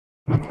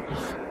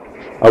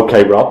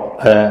Okay, Rob.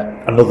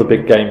 Another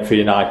big game for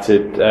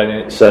United, and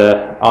it's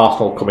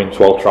Arsenal coming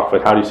to Old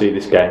Trafford. How do you see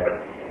this game?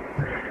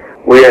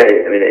 Well, yeah,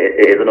 I mean,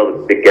 it is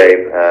another big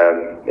game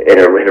in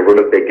a run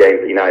of big games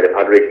that United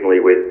have had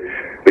recently with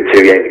 2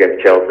 games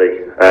against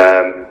Chelsea.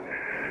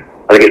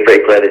 I think it's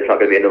pretty clear that it's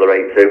not going to be another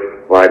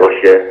 8-2 like last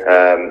year,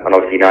 and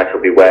obviously United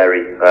will be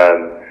wary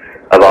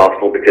of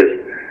Arsenal because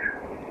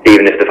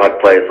even if they've had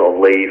players sort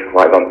of leave,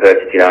 like Van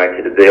Persie to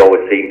United, they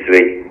always seem to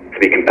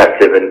be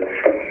competitive, and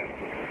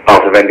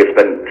Arsene Wenger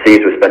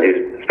seems to have spent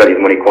his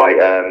money quite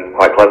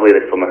cleverly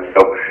this summer.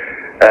 So,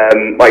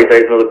 like you say,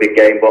 it's another big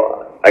game.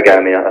 But again,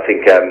 I mean, I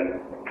think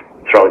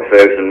Sir Alex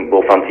Ferguson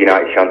will fancy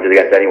United's chances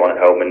against anyone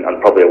at home and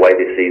probably away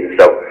this season.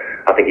 So,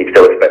 I think he'd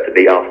still expect to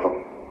beat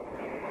Arsenal.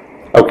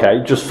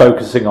 Okay, just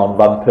focusing on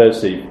Van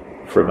Persie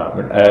for a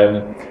moment.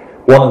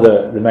 One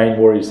of the main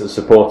worries that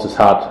supporters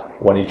had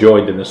when he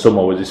joined in the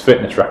summer was his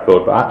fitness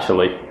record, but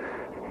actually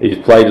he's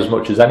played as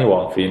much as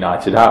anyone for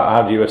United.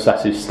 How do you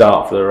assess his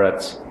start for the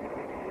Reds?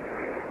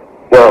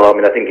 Well, I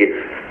mean, I think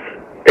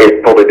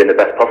it's probably been the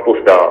best possible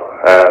start.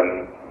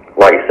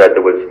 Like you said,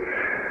 there were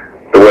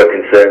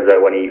concerns there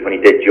when he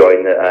did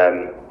join that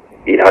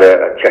he'd had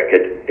a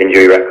checkered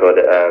injury record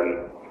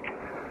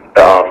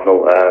at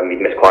Arsenal.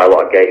 He'd missed quite a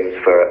lot of games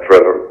for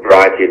a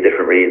variety of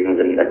different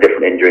reasons and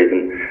different injuries.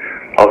 And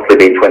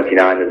obviously, being 29,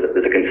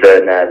 there's a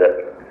concern there that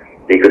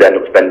he could end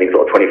up spending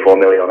sort of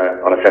 24 million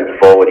on a centre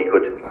forward. He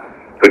could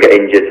get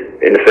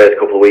injured in the first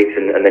couple of weeks,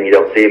 and then you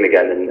don't see him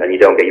again, and you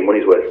don't get your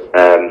money's worth.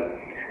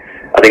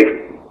 I think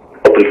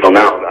up until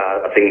now,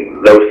 I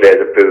think those fears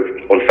have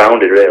proved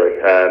unfounded. Really,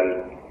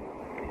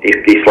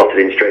 he's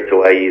slotted in straight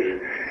away.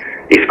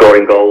 He's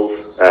scoring goals.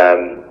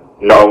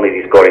 Not only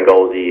is he scoring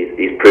goals,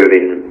 he's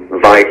proving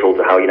vital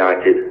to how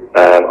United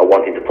are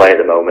wanting to play at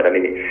the moment. I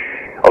mean,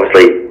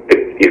 obviously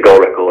his goal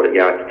record at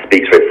United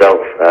speaks for itself,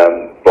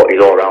 but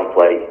his all-round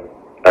play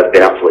has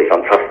been absolutely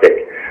fantastic.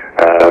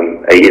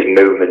 His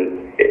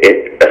movement,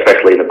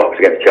 especially in the box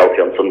against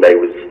Chelsea on Sunday,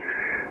 was.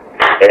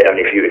 I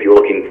mean, if you're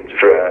looking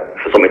for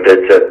something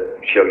to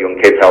show young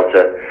kids how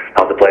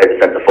to play as a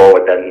centre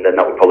forward, then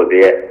that would probably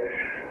be it.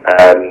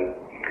 I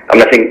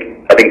mean,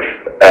 I think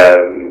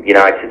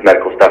United's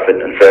medical staff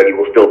and Fergie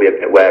will still be a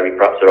bit wary.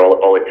 Perhaps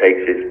all it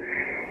takes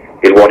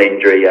is one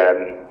injury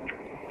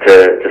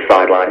to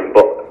sideline him.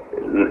 But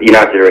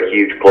United are a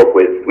huge club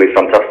with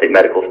fantastic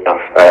medical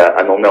staff,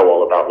 and they'll know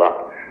all about that.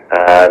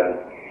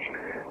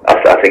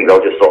 I think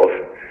they'll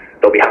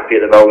be happy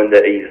at the moment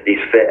that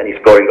he's fit and he's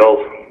scoring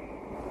goals.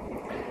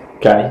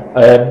 Okay.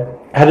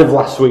 Ahead of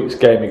last week's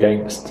game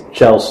against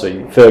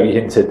Chelsea, Fergie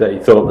hinted that he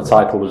thought the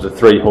title was a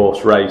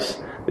 3-horse race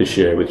this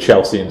year with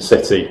Chelsea and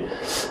City.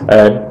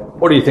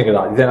 What do you think of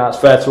that? Do you think that's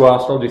fair to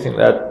Arsenal? Do you think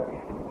they're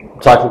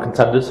title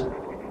contenders?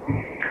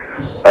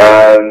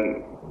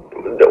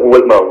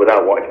 Well,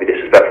 without wanting to be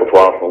disrespectful to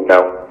Arsenal, no.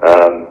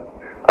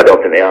 I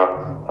don't think they are.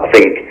 I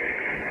think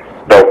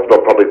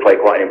they'll probably play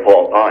quite an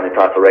important part in the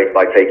title race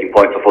by taking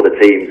points off other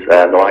teams,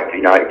 the likes of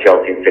United,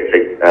 Chelsea and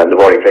City.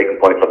 They've already taken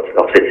points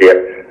off City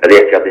at the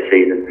Etihad this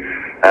season.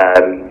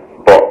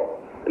 But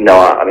no,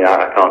 I mean,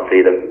 I can't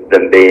see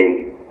them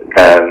being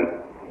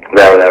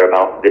there or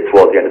thereabouts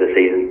towards the end of the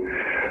season.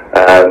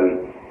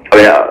 I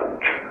mean,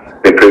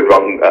 I've been proved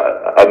wrong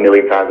a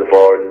million times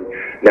before and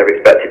never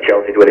expected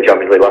Chelsea to win the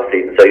Champions League last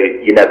season, so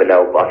you never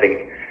know. But I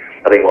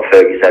think what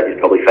Fergie said is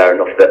probably fair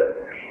enough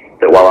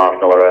that while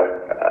Arsenal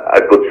are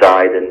a good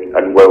side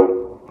and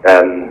will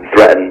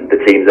threaten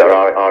the teams that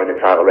are in the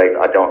title race,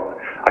 I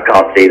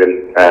can't see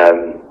them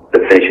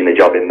finishing the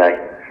job in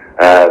May.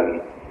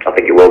 I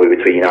think it will be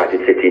between United,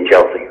 City and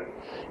Chelsea.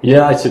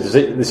 United,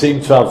 they seem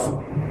to have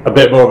a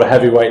bit more of a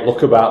heavyweight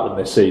look about them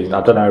this season.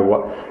 I don't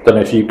know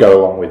if you go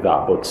along with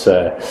that, but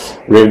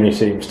Rooney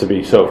seems to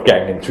be sort of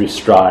getting into his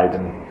stride,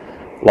 and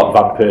like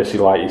Van Persie,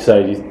 like you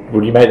say,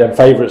 would you make them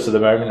favourites at the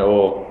moment,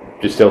 or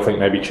do you still think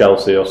maybe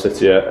Chelsea or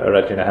City are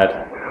edging ahead?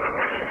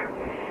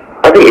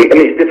 I mean,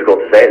 it's difficult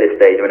to say at this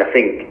stage. I mean, I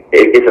think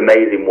it's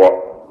amazing what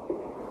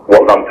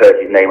Van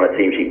Persie's name on a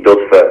team sheet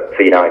does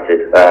for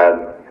United.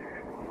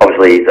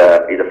 Obviously,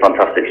 he's a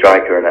fantastic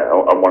striker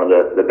and one of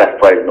the best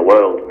players in the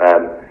world.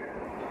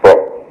 But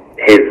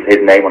his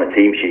name on a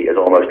team sheet has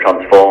almost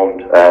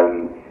transformed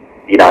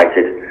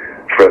United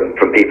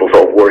from people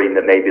sort of worrying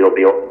that maybe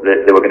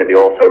they were going to be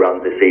also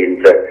around this season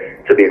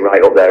to being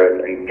right up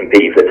there and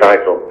competing for the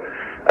title.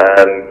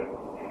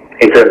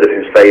 In terms of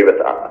who's favourite,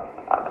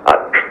 I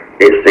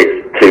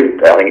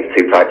think it's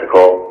too tight to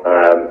call.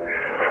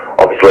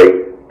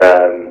 Obviously,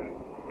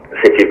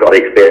 City have got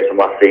the experience from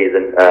last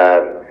season.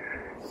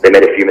 They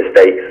made a few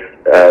mistakes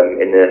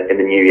in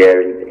the new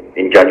year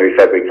in January,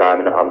 February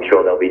time, and I'm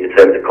sure they'll be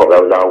determined to cut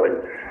those out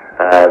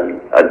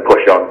and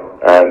push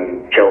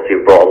on. Chelsea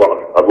have brought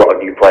a lot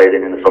of new players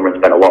in the summer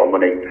and spent a lot of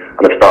money,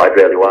 and have started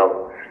really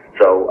well.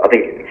 So I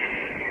think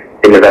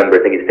in November,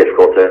 I think it's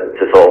difficult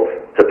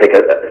to pick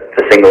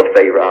to single a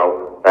favourite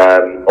out.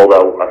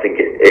 Although I think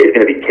it is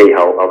going to be key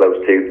how those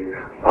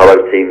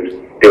teams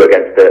do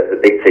against the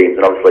big teams,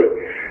 and obviously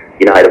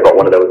United have got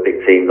one of those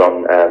big teams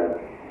on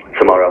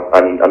tomorrow,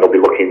 and they'll be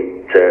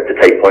looking to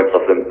take points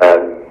off them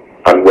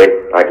and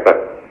I expect.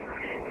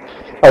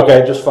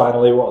 Okay, just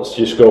finally, what's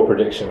your score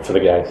prediction for the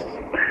game?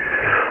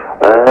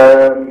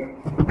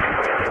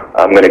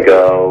 I'm going to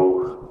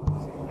go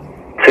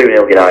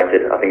 2-0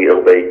 United. I think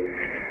it'll be.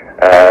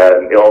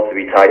 It'll also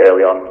be tight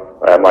early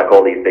on, like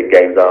all these big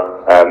games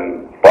are.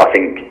 But I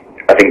think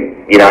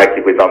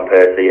United with Van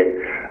Persie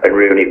and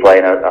Rooney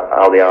playing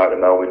how they are at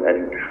the moment,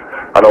 and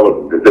I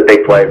know the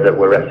big players that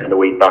we're resting the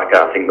week back.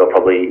 I think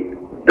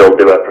they'll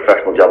do a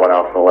professional job on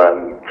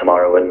Arsenal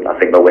tomorrow, and I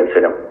think they'll win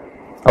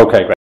 2-0.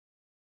 Okay, great.